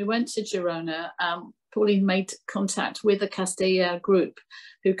that when we went to Girona, Pauline made contact with a Castilla group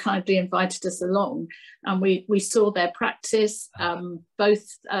who kindly invited us along, and we saw their practice.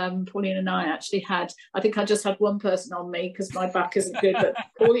 Both Pauline and I actually had, I think I just had one person on me because my back isn't good, but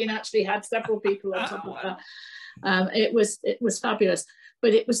Pauline actually had several people on top of her. It was fabulous.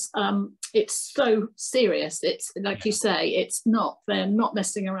 But it was, it's so serious. It's like you say, they're not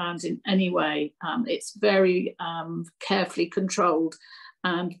messing around in any way. It's very carefully controlled,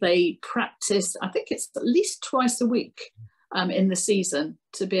 and they practice, I think it's at least twice a week in the season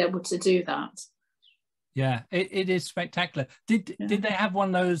to be able to do that. Yeah, it is spectacular. Did they have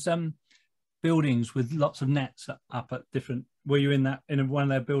one of those buildings with lots of nets up at different, were you in one of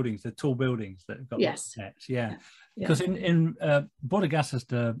their buildings, the tall buildings that have got lots of nets? Yeah. Because in Bordogasters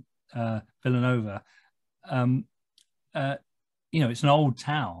de Villanova, you know, it's an old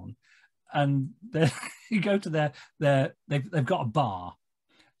town, and you go to they've got a bar,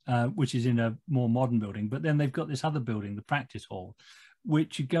 which is in a more modern building, but then they've got this other building, the practice hall,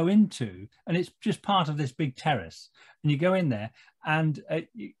 which you go into, and it's just part of this big terrace, and you go in there, and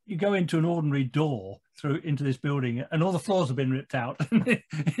you go into an ordinary door into this building, and all the floors have been ripped out.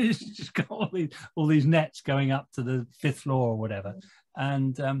 It's just got all these nets going up to the 5th floor or whatever,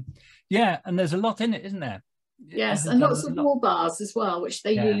 and yeah, and there's a lot in it, isn't there? Yes, and lots of wall bars as well, which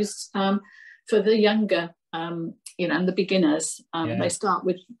they use for the younger, you know, and the beginners. They start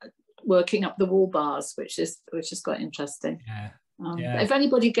with working up the wall bars, which is quite interesting. If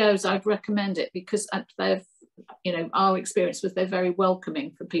anybody goes, I'd recommend it, because they've, you know, our experience was they're very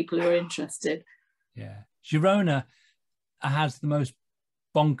welcoming for people who are interested. Yeah, Girona has the most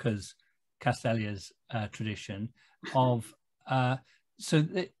bonkers Castellias tradition of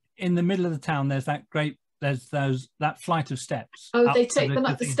in the middle of the town there's that great there's that flight of steps. Oh, they take them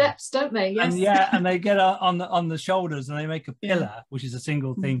up the steps, don't they? Yes. And yeah, and they get on the shoulders, and they make a pillar, which is a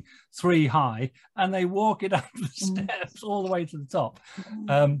single thing, 3 high, and they walk it up the steps all the way to the top.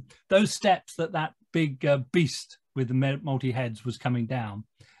 Those steps that big beast with the multi heads was coming down.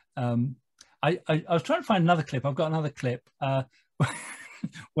 I was trying to find another clip. I've got another clip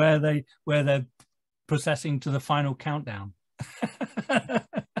where they're processing to the final countdown.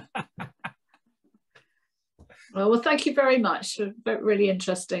 Well, thank you very much. Really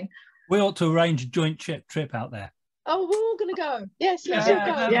interesting. We ought to arrange a joint trip out there. Oh, we're all going to go. Yes, let's all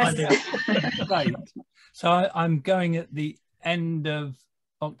go. Yes. Right. So I'm going at the end of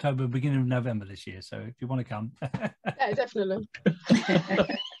October, beginning of November this year. So if you want to come. Yeah, definitely.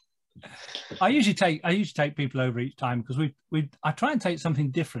 I usually take people over each time, because I try and take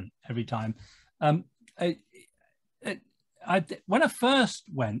something different every time. When I first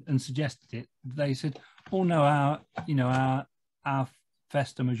went and suggested it, they said, "Oh no, our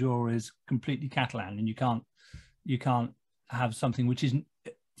Festa Major is completely Catalan, and you can't have something which isn't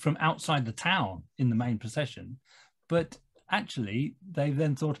from outside the town in the main procession." But actually, they've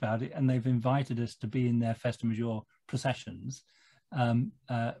then thought about it, and they've invited us to be in their Festa Major processions,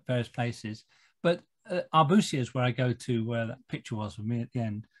 various places. But Arbusia is where I go to, where that picture was of me at the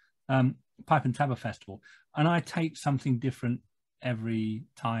end, Pipe and Tabor Festival, and I take something different every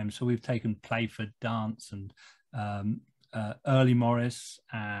time. So we've taken Playford dance and early Morris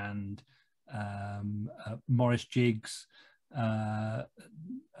and Morris jigs.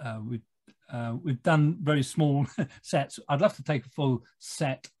 We've done very small sets. I'd love to take a full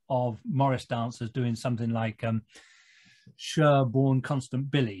set of Morris dancers doing something like Sherborne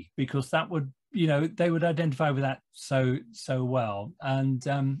Constant Billy, because that would, they would identify with that so well. And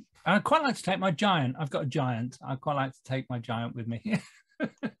I'd quite like to take my giant. I've got a giant. I'd quite like to take my giant with me.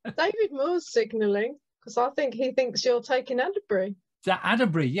 David Moore's signalling, because I think he thinks you're taking Atterbury.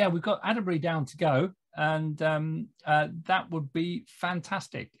 Atterbury, yeah, we've got Atterbury down to go, and that would be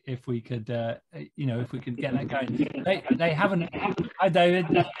fantastic if we could, if we could get that going. They haven't. Hi,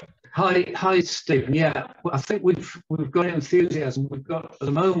 David. Hi, Stephen. Yeah, I think we've got enthusiasm. We've got, at the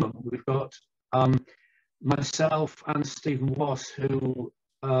moment, we've got myself and Stephen Wass, who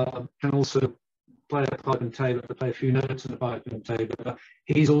can also play a pipe and tabor, to play a few notes in the pipe and tabor.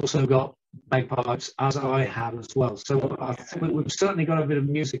 He's also got bagpipes, as I have as well. So I think we've certainly got a bit of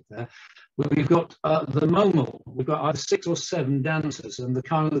music there. We've got the moment, we've got either 6 or 7 dancers, and the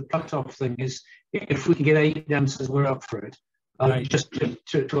kind of the cut-off thing is, if we can get 8 dancers, we're up for it. Right. Just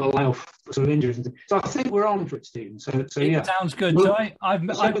to allow for sort of injuries. So I think we're on for it, Stephen. So yeah, sounds good.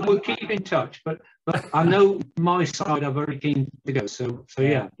 We'll keep in touch, but I know my side are very keen to go. So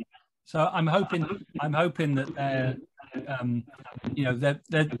yeah. So I'm hoping that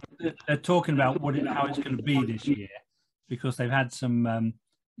they're talking about how it's going to be this year, because they've had some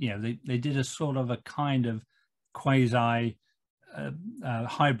they did a sort of a kind of quasi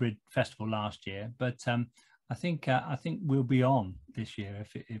hybrid festival last year, but I think we'll be on this year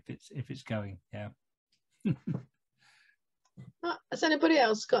if it's going. Yeah. Has anybody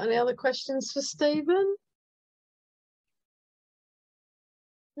else got any other questions for Stephen?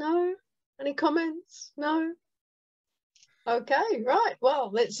 No? Any comments? No? Okay, right.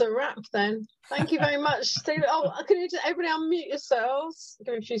 Well, it's a wrap then. Thank you very much, Stephen. Oh, can you just everybody unmute yourselves?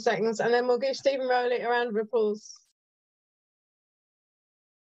 Give me a few seconds, and then we'll give Stephen Rowley a round of applause.